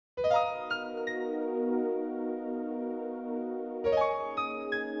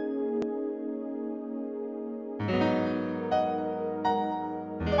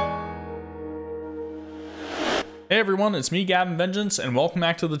Hey everyone, it's me, Gavin Vengeance, and welcome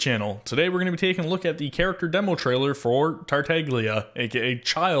back to the channel. Today we're going to be taking a look at the character demo trailer for Tartaglia, aka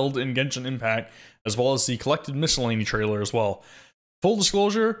Childe in Genshin Impact, as well as the collected miscellany trailer as well. Full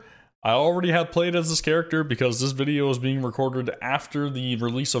disclosure, I already have played as this character because this video is being recorded after the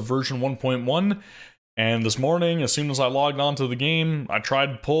release of version 1.1, and this morning, as soon as I logged onto the game, I tried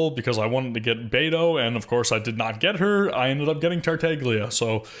to pull because I wanted to get Beto, and of course I did not get her. I ended up getting Tartaglia,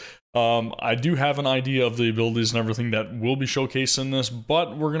 so I do have an idea of the abilities and everything that will be showcased in this,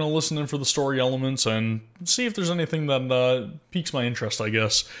 but we're going to listen in for the story elements and see if there's anything that piques my interest, I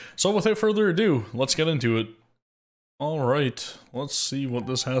guess. So without further ado, let's get into it. Alright, let's see what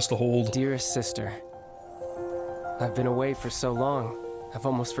this has to hold. Dearest sister, I've been away for so long, I've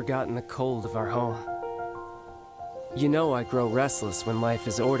almost forgotten the cold of our home. You know I grow restless when life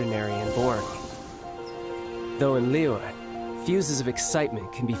is ordinary and boring. Though in Liyue, fuses of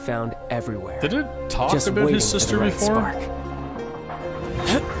excitement can be found everywhere. Did it talk just about his sister right before? Spark.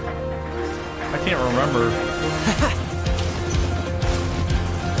 I can't remember.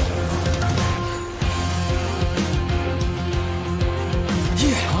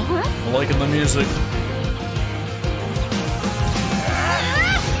 I'm liking the music.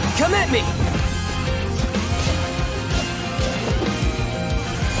 Come at me!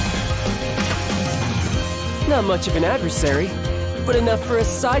 Not much of an adversary, but enough for a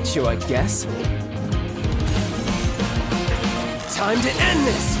sideshow, I guess. Time to end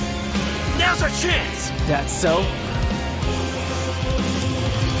this! Now's our chance! That's so?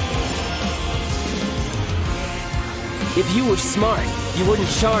 If you were smart, you wouldn't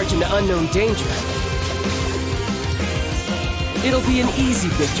charge into unknown danger. It'll be an easy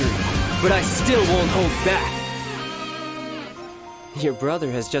victory, but I still won't hold back. Your brother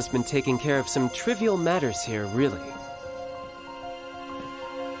has just been taking care of some trivial matters here, really.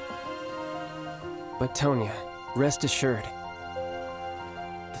 But Tonya, rest assured.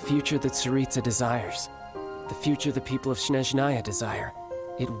 The future that Tsaritsa desires, the future the people of Snezhnaya desire,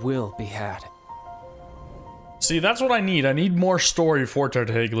 it will be had. See, that's what I need. I need more story for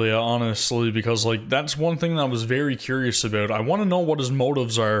Tartaglia, honestly, because, like, that's one thing that I was very curious about. I want to know what his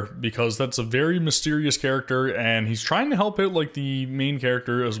motives are, because that's a very mysterious character, and he's trying to help out, like, the main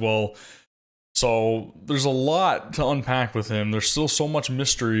character as well. So, there's a lot to unpack with him. There's still so much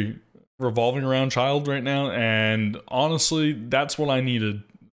mystery revolving around Childe right now, and honestly, that's what I needed.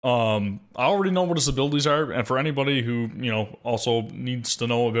 I already know what his abilities are, and for anybody who, you know, also needs to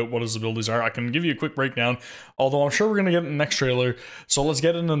know about what his abilities are, I can give you a quick breakdown, although I'm sure we're going to get in the next trailer, so let's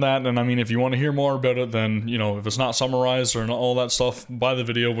get into that. And I mean, if you want to hear more about it, then, you know, if it's not summarized or all that stuff by the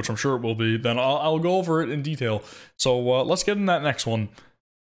video, which I'm sure it will be, then I'll go over it in detail. So let's get in that next one.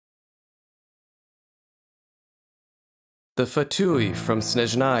 The Fatui from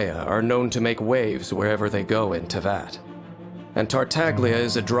Snezhnaya are known to make waves wherever they go in Teyvat, and Tartaglia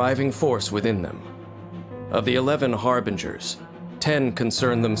is a driving force within them. Of the 11 Harbingers, 10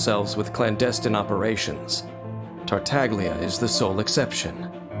 concern themselves with clandestine operations. Tartaglia is the sole exception.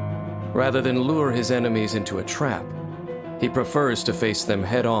 Rather than lure his enemies into a trap, he prefers to face them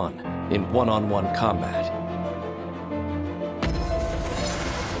head-on in one-on-one combat.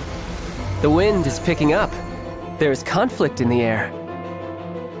 The wind is picking up. There's conflict in the air.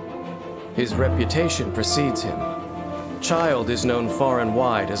 His reputation precedes him. Childe is known far and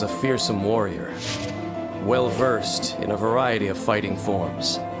wide as a fearsome warrior, well-versed in a variety of fighting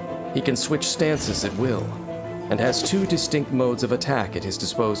forms. He can switch stances at will, and has 2 distinct modes of attack at his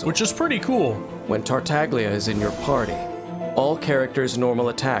disposal. Which is pretty cool. When Tartaglia is in your party, all characters' normal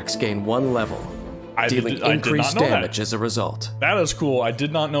attacks gain 1 level, dealing increased damage as a result. That is cool, I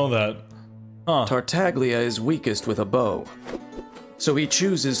did not know that. Huh. Tartaglia is weakest with a bow, so he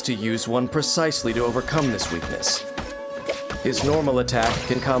chooses to use one precisely to overcome this weakness. His normal attack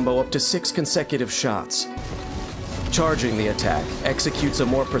can combo up to 6 consecutive shots. Charging the attack executes a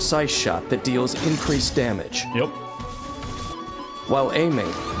more precise shot that deals increased damage. Yep. While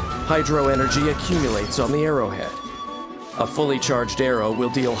aiming, hydro energy accumulates on the arrowhead. A fully charged arrow will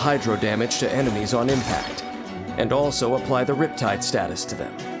deal hydro damage to enemies on impact, and also apply the Riptide status to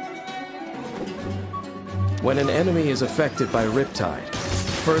them. When an enemy is affected by Riptide,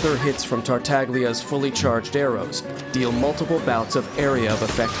 further hits from Tartaglia's fully charged arrows deal multiple bouts of area of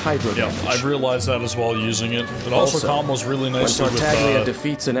effect hydro damage. Yeah, I've realized that as well using it. It also combos really nicely when Tartaglia with,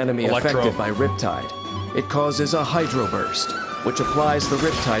 defeats an enemy affected by Riptide, it causes a hydro burst, which applies the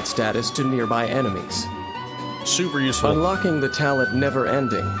Riptide status to nearby enemies. Super useful. Unlocking the talent Never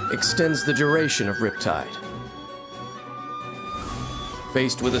Ending extends the duration of Riptide.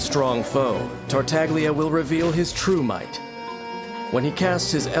 Faced with a strong foe, Tartaglia will reveal his true might. When he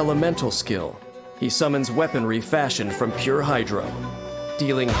casts his elemental skill, he summons weaponry fashioned from pure hydro,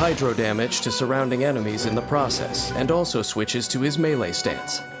 dealing hydro damage to surrounding enemies in the process, and also switches to his melee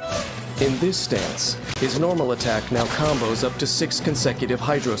stance. In this stance, his normal attack now combos up to 6 consecutive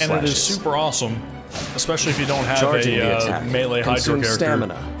hydro slashes. And it is super awesome, especially if you don't have Charging the a attack melee hydro consumes character.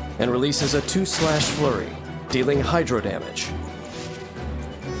 stamina and releases a 2-slash flurry, dealing hydro damage.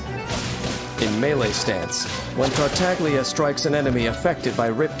 In melee stance, when Tartaglia strikes an enemy affected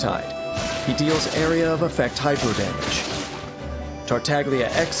by Riptide, he deals area of effect hydro damage. Tartaglia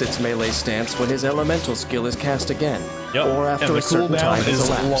exits melee stance when his elemental skill is cast again, or after a certain time has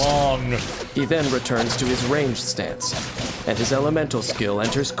elapsed. Long. He then returns to his ranged stance, and his elemental skill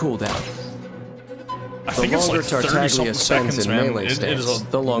enters cooldown. I think it's like 30-something seconds, man. Melee It is stance,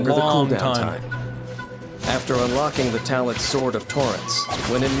 a the longer the long cooldown time. After unlocking the talent Sword of Torrents,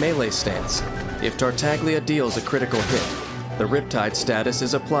 when in melee stance, if Tartaglia deals a critical hit, the Riptide status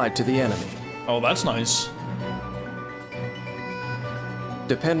is applied to the enemy. Oh, that's nice.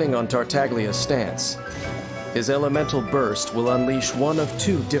 Depending on Tartaglia's stance, his elemental burst will unleash one of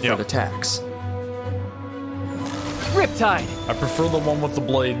 2 different attacks. Riptide! I prefer the one with the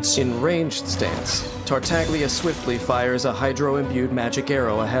blades. In ranged stance, Tartaglia swiftly fires a hydro-imbued magic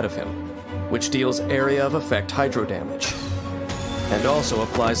arrow ahead of him, which deals area of effect hydro damage, and also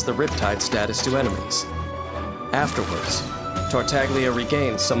applies the Riptide status to enemies. Afterwards, Tartaglia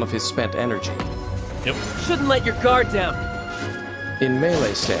regains some of his spent energy. Yep. Shouldn't let your guard down. In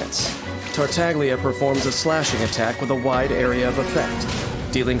melee stance, Tartaglia performs a slashing attack with a wide area of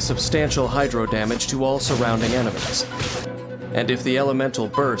effect, dealing substantial hydro damage to all surrounding enemies. And if the elemental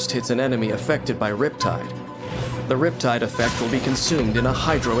burst hits an enemy affected by Riptide, the Riptide effect will be consumed in a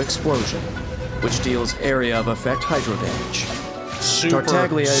hydro explosion, which deals area of effect hydro damage.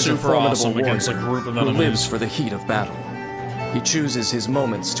 Tartaglia is a formidable awesome warrior against a group of who enemies. lives for the heat of battle. He chooses his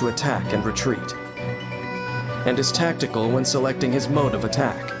moments to attack and retreat, and is tactical when selecting his mode of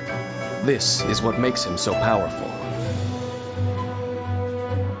attack. This is what makes him so powerful.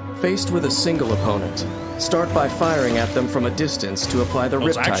 Faced with a single opponent, start by firing at them from a distance to apply the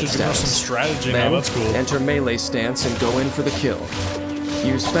It's Riptide actually giving us some status. strategy Then now, that's cool. enter melee stance and go in for the kill.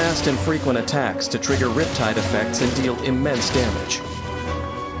 Use fast and frequent attacks to trigger Riptide effects and deal immense damage.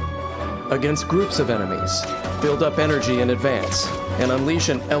 Against groups of enemies, build up energy in advance and unleash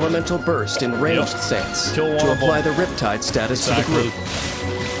an elemental burst in ranged stance Kill one to of apply them. the Riptide status to the Exactly. group.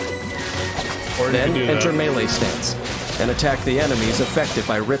 Or you Then can do enter that. melee stance and attack the enemies affected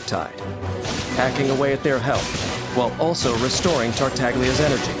by Riptide, hacking away at their health while also restoring Tartaglia's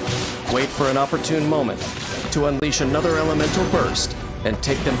energy. Wait for an opportune moment to unleash another elemental burst and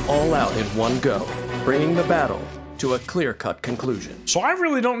take them all out in one go, bringing the battle to a clear-cut conclusion. So I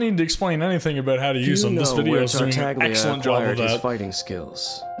really don't need to explain anything about how to use them. This video is doing an Tartaglia excellent job of acquired his that. fighting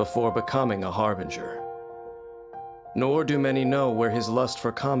skills before becoming a Harbinger. Nor do many know where his lust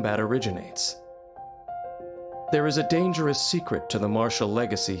for combat originates. There is a dangerous secret to the martial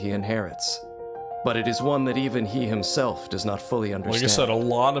legacy he inherits, but it is one that even he himself does not fully understand. Like I said, a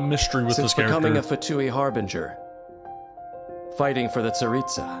lot of mystery with Since this becoming character. a Fatui Harbinger, fighting for the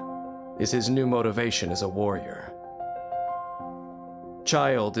Tsaritsa is his new motivation as a warrior.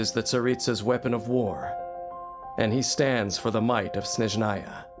 Childe is the Tsaritsa's weapon of war, and he stands for the might of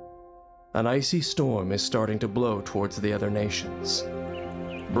Snezhnaya. An icy storm is starting to blow towards the other nations.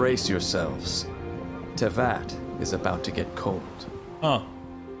 Brace yourselves. Tevat is about to get cold. Huh.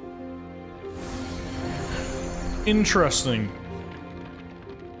 Interesting.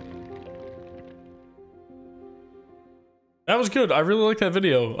 That was good. I really like that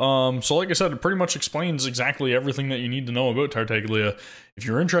video. So like I said, it pretty much explains exactly everything that you need to know about Tartaglia. If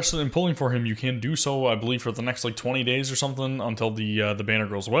you're interested in pulling for him, you can do so, I believe, for the next like 20 days or something until the banner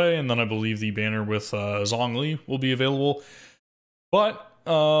goes away, and then I believe the banner with Zhongli will be available. But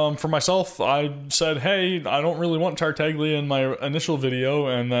for myself, I said, hey, I don't really want Tartaglia in my initial video,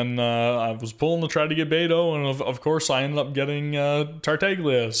 and then I was pulling to try to get Beidou, and of course I ended up getting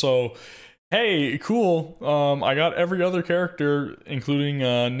Tartaglia. So hey, cool. I got every other character, including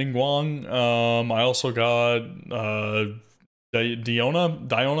Ningguang. I also got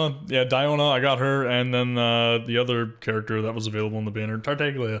Diona. Yeah, Diona, I got her. And then the other character that was available in the banner,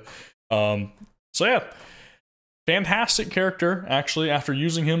 Tartaglia. So yeah, fantastic character. Actually, after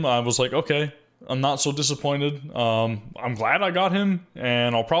using him, I was like, okay, I'm not so disappointed. I'm glad I got him,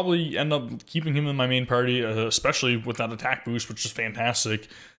 and I'll probably end up keeping him in my main party, especially with that attack boost, which is fantastic.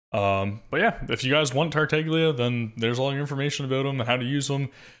 But yeah, if you guys want Tartaglia, then there's all your information about him and how to use him.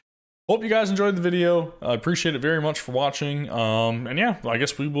 Hope you guys enjoyed the video. I appreciate it very much for watching. And yeah, I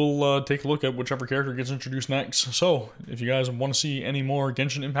guess we will take a look at whichever character gets introduced next. So if you guys want to see any more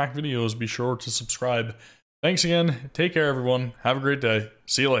Genshin Impact videos, be sure to subscribe. Thanks again. Take care, everyone. Have a great day.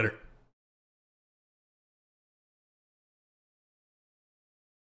 See you later.